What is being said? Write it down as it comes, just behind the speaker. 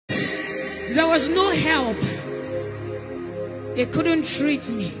There was no help. They couldn't treat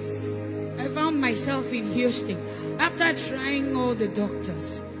me. I found myself in Houston after trying all the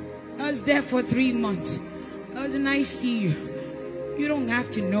doctors. I was there for 3 months. I was in ICU. You don't have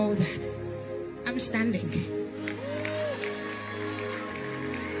to know that. I'm standing.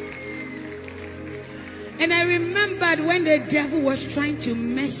 And I remembered when the devil was trying to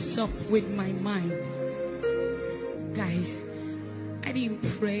mess up with my mind. Guys, I didn't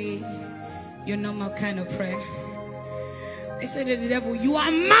pray your normal kind of prayer. I said to the devil, you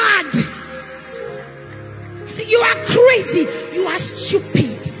are mad. I said, you are crazy. You are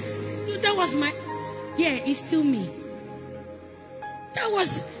stupid. That was my... Yeah, it's still me.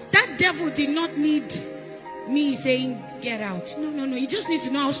 That devil did not need me saying, get out. No. He just needs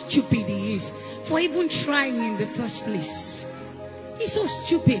to know how stupid he is for even trying in the first place. He's so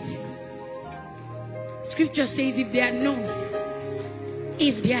stupid. Scripture says if they had known.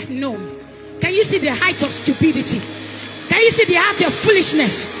 If they had known. Can you see the height of stupidity? Can you see the height of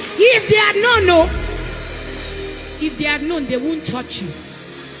foolishness? If they had known, no. If they had known, they won't touch you.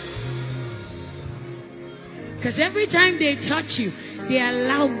 Because every time they touch you, they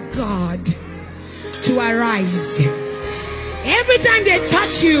allow God to arise. Every time they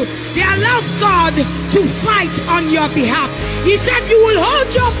touch you, they allow God to fight on your behalf. He said, you will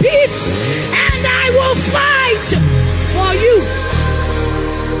hold your peace and I will fight for you.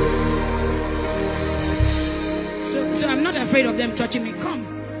 So I'm not afraid of them touching me.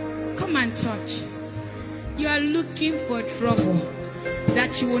 Come and touch. You are looking for trouble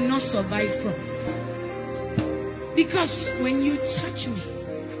that you will not survive from. Because when you touch me,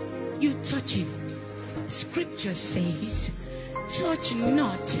 you touch him. Scripture says, touch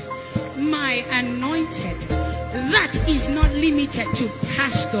not my anointed. That is not limited to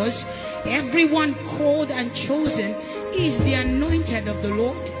pastors. Everyone called and chosen is the anointed of the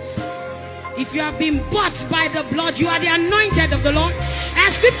Lord. If you have been bought by the blood, you are the anointed of the Lord.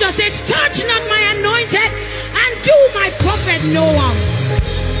 As scripture says, touch not my anointed and do my prophet no harm.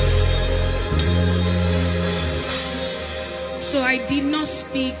 So I did not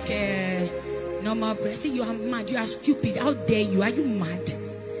speak normal prayer. I said, you are mad, you are stupid, how dare you, are you mad?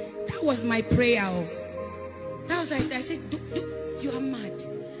 That was my prayer. That was, I said, you are mad.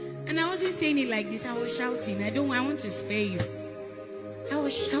 And I wasn't saying it like this, I was shouting. I want to spare you. I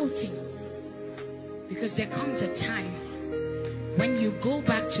was shouting. Because there comes a time when you go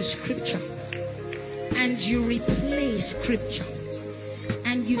back to scripture and you replay scripture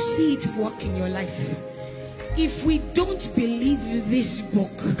and you see it work in your life. If we don't believe this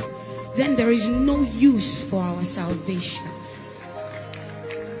book, then there is no use for our salvation.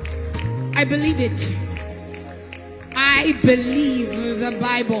 I believe it. I believe the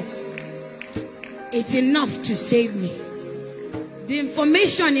Bible. It's enough to save me. The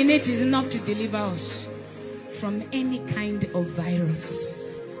information in it is enough to deliver us from any kind of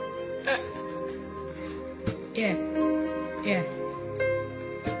virus. Yeah.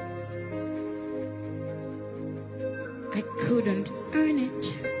 I couldn't earn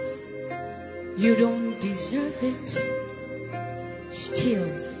it. You don't deserve it. Still.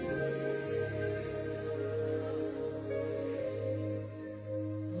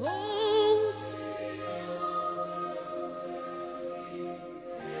 Oh.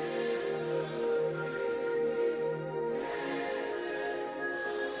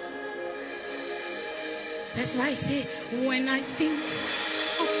 That's why I say, when I think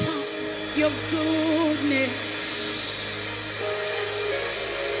upon your goodness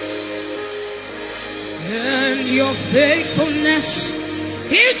and your faithfulness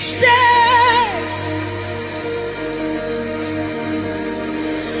each day,